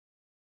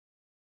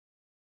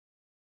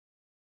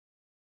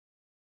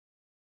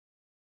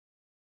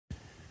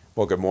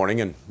Well, good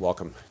morning and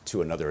welcome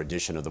to another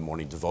edition of the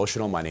Morning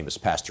Devotional. My name is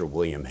Pastor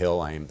William Hill.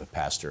 I am the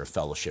pastor of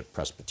Fellowship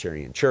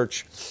Presbyterian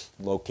Church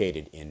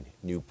located in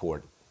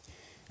Newport,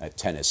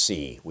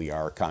 Tennessee. We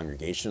are a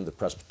congregation of the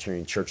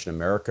Presbyterian Church in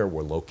America.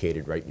 We're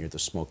located right near the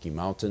Smoky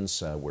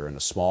Mountains. We're in a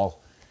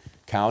small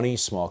county,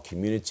 small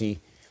community.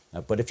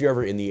 But if you're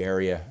ever in the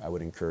area, I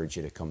would encourage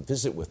you to come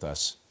visit with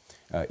us.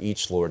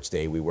 Each Lord's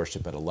Day, we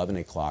worship at 11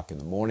 o'clock in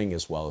the morning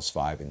as well as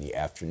 5 in the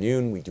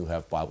afternoon. We do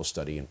have Bible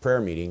study and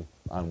prayer meeting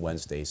on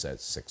Wednesdays at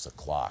 6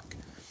 o'clock.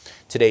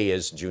 Today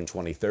is June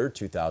 23rd,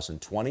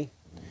 2020.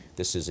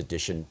 This is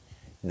edition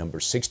number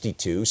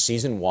 62,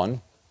 season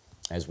 1,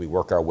 as we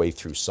work our way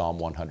through Psalm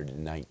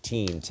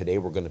 119. Today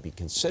we're going to be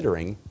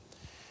considering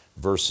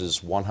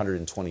verses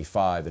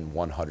 125 and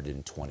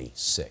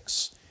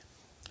 126.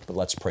 But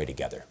let's pray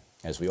together,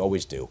 as we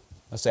always do.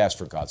 Let's ask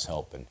for God's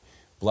help and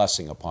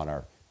blessing upon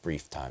our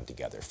brief time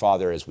together.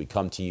 Father, as we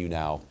come to you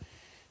now,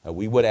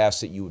 we would ask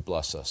that you would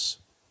bless us,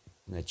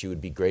 and that you would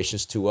be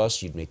gracious to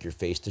us, you'd make your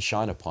face to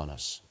shine upon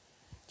us,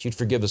 that you'd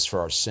forgive us for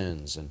our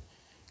sins and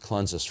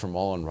cleanse us from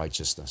all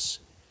unrighteousness,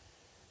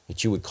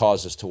 that you would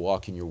cause us to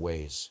walk in your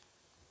ways,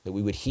 that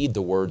we would heed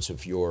the words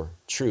of your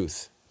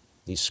truth,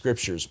 these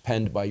scriptures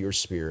penned by your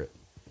Spirit,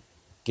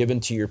 given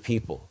to your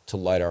people to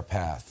light our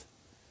path.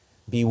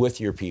 Be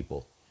with your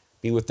people.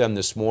 Be with them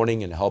this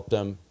morning and help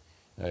them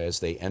as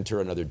they enter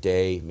another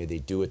day. May they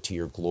do it to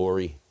your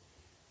glory.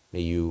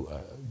 May you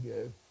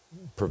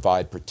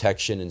provide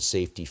protection and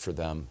safety for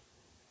them.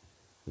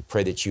 We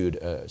pray that you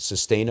would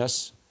sustain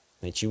us,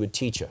 that you would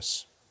teach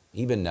us.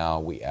 Even now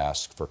we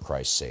ask for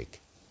Christ's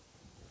sake.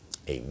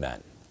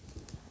 Amen.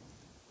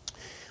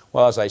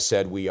 Well, as I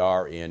said, we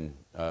are in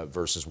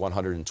verses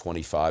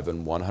 125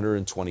 and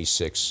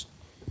 126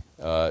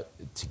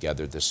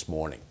 together this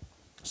morning.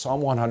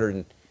 Psalm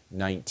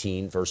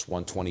 119, verse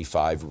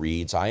 125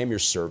 reads, I am your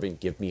servant,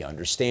 give me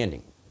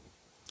understanding,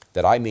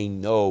 that I may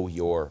know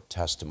your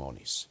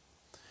testimonies.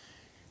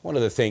 One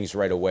of the things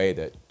right away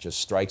that just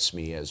strikes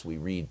me as we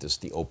read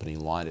the opening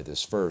line of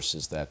this verse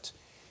is that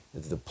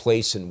the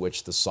place in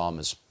which the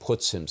psalmist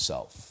puts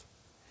himself.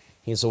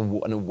 He has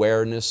an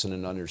awareness and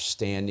an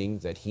understanding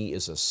that he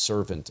is a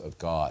servant of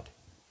God.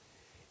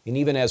 And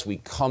even as we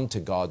come to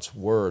God's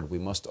word, we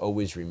must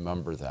always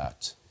remember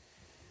that.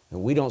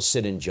 And we don't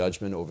sit in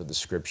judgment over the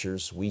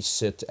scriptures. We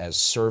sit as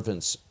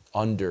servants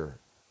under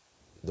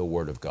the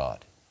word of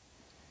God.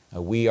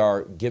 We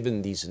are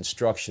given these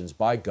instructions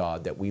by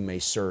God that we may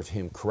serve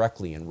him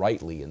correctly and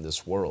rightly in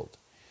this world.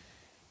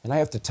 And I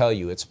have to tell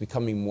you, it's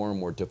becoming more and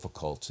more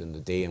difficult in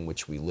the day in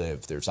which we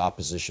live. There's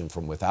opposition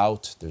from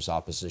without, there's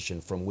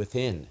opposition from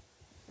within.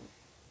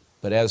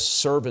 But as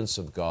servants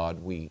of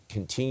God, we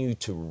continue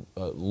to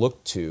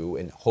look to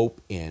and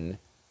hope in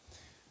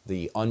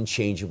the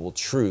unchangeable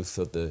truth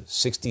of the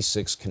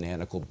 66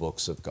 canonical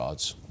books of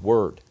God's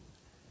Word.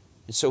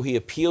 And so he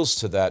appeals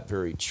to that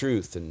very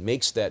truth and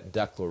makes that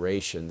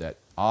declaration that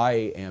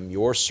I am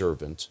your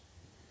servant,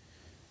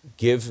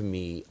 give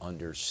me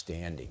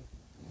understanding.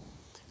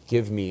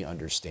 Give me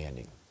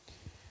understanding.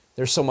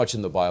 There's so much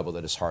in the Bible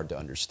that is hard to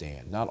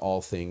understand. Not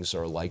all things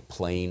are like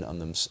plain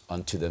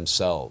unto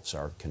themselves.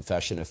 Our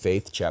Confession of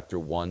Faith, chapter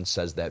 1,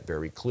 says that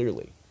very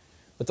clearly.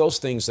 But those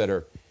things that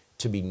are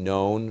to be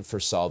known for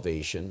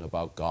salvation,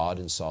 about God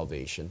and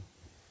salvation,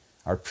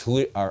 are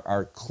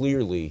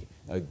clearly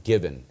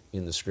given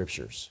in the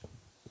Scriptures.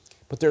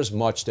 But there's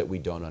much that we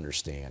don't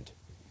understand.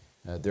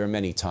 There are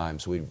many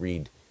times we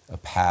read a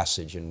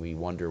passage and we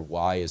wonder,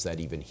 why is that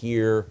even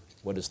here?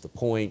 What is the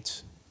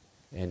point?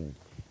 And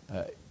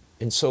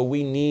so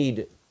we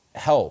need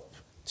help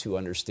to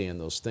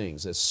understand those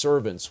things. As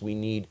servants, we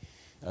need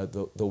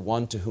the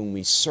one to whom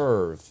we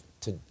serve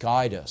to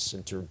guide us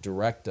and to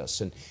direct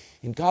us.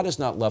 And God has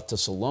not left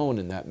us alone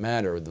in that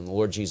matter. The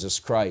Lord Jesus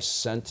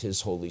Christ sent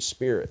his Holy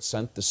Spirit,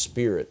 sent the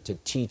Spirit to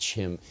teach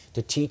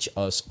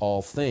us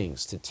all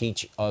things, to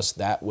teach us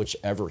that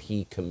whichever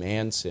he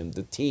commands him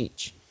to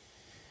teach.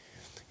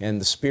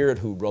 And the Spirit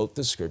who wrote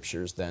the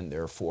Scriptures then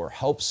therefore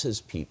helps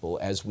his people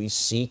as we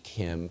seek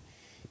him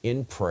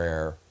in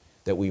prayer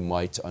that we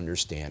might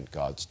understand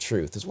God's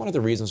truth. It's one of the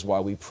reasons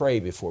why we pray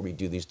before we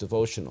do these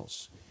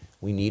devotionals.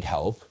 We need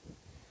help,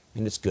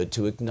 and it's good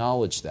to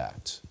acknowledge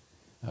that.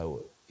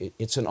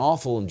 It's an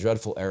awful and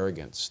dreadful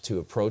arrogance to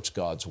approach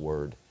God's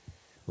Word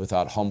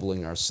without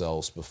humbling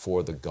ourselves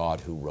before the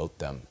God who wrote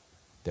them,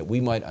 that we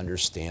might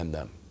understand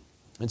them.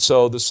 And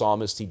so the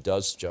psalmist, he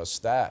does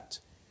just that.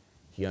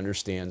 He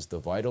understands the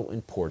vital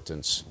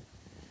importance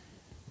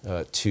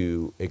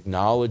to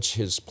acknowledge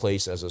his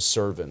place as a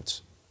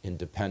servant and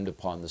depend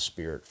upon the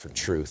Spirit for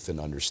truth and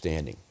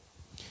understanding.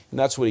 And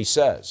that's what he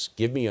says.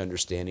 Give me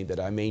understanding that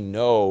I may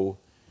know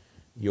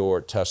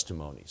your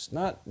testimonies,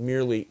 not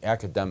merely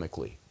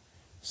academically.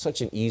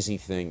 Such an easy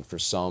thing for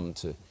some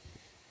to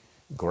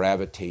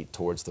gravitate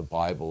towards the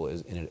Bible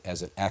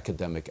as an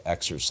academic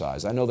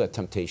exercise. I know that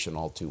temptation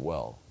all too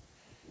well.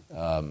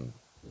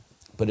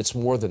 But it's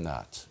more than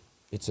that.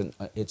 It's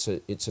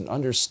an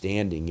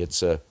understanding.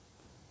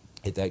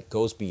 That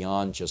goes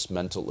beyond just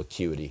mental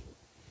acuity,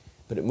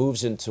 but it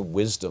moves into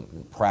wisdom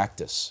and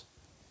practice.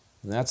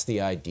 And that's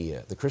the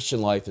idea. The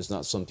Christian life is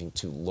not something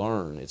to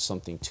learn, it's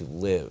something to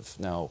live.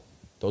 Now,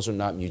 those are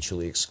not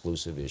mutually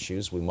exclusive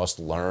issues. We must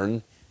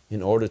learn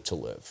in order to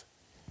live.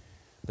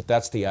 But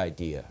that's the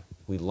idea.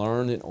 We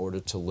learn in order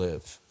to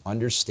live,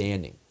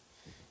 understanding,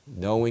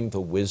 knowing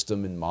the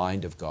wisdom and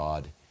mind of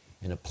God,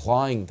 and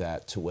applying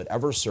that to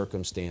whatever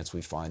circumstance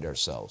we find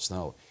ourselves.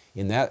 Now,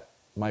 in that,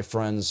 my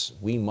friends,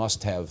 we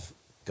must have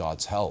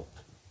God's help.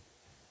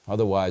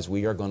 Otherwise,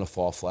 we are going to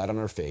fall flat on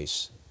our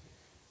face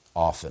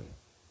often.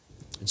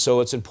 And so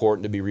it's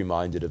important to be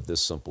reminded of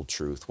this simple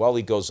truth. Well,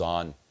 he goes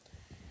on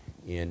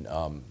in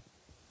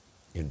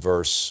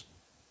verse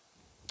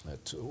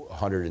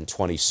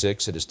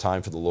 126, it is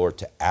time for the Lord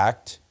to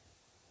act,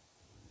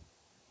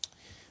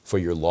 for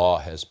your law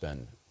has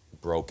been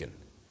broken.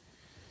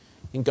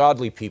 And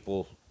godly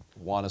people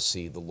want to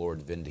see the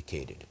Lord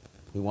vindicated.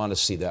 We want to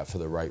see that for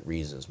the right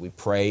reasons. We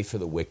pray for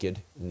the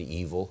wicked and the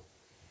evil,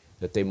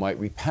 that they might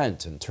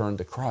repent and turn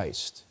to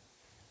Christ.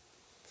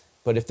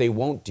 But if they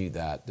won't do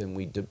that, then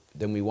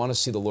we want to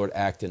see the Lord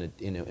act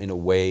in a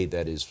way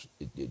that it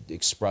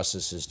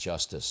expresses his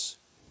justice.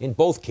 In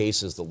both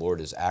cases, the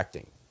Lord is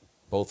acting,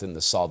 both in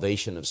the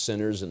salvation of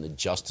sinners and in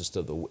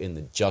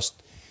the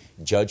just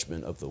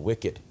judgment of the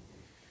wicked.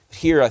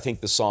 Here, I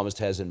think the psalmist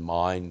has in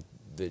mind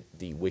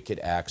the wicked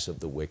acts of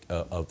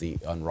the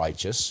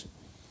unrighteous,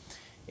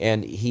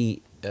 and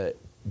he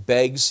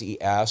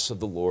asks of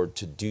the Lord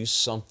to do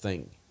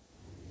something.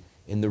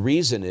 And the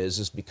reason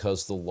is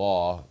because the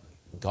law,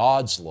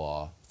 God's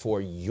law, for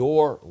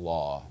your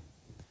law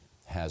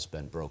has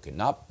been broken.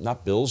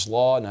 Not Bill's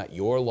law, not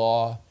your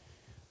law,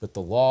 but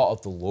the law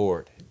of the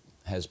Lord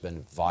has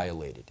been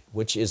violated,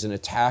 which is an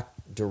attack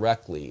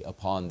directly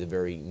upon the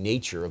very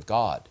nature of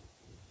God.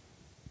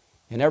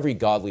 And every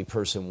godly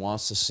person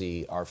wants to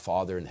see our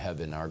Father in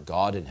heaven, our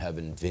God in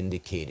heaven,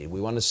 vindicated. We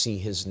want to see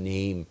his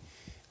name,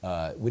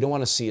 we don't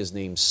want to see his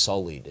name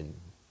sullied and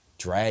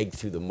dragged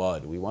through the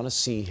mud. We want to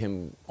see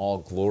him all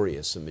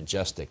glorious and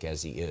majestic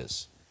as he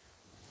is.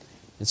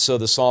 And so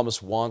the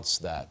psalmist wants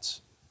that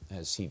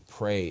as he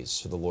prays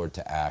for the Lord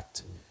to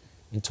act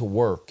and to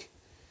work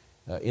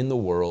in the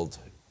world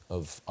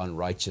of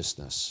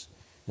unrighteousness,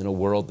 in a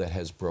world that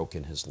has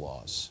broken his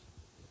laws.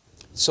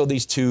 So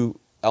these two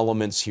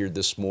elements here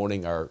this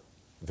morning are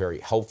very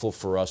helpful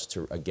for us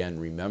to, again,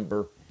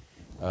 remember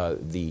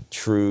the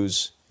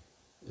truths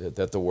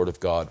that the Word of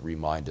God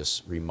reminds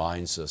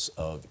us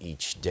of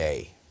each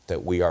day,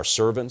 that we are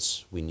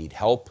servants, we need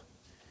help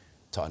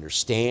to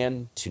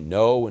understand, to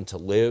know, and to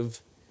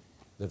live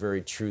the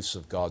very truths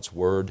of God's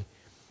Word.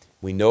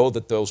 We know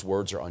that those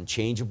words are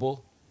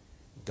unchangeable.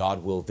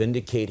 God will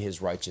vindicate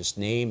his righteous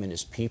name and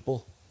his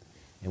people,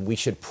 and we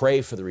should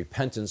pray for the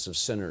repentance of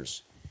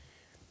sinners,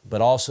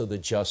 but also the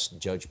just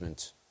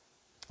judgment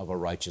of a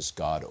righteous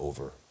God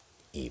over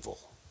evil.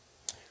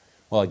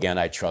 Well, again,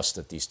 I trust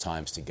that these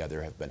times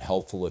together have been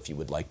helpful. If you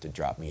would like to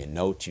drop me a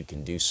note, you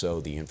can do so.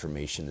 The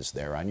information is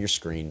there on your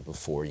screen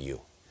before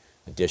you.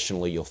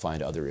 Additionally, you'll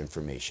find other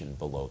information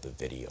below the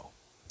video.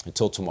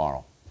 Until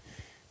tomorrow,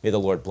 may the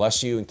Lord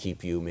bless you and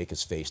keep you, make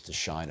his face to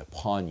shine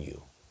upon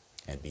you,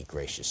 and be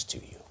gracious to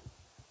you.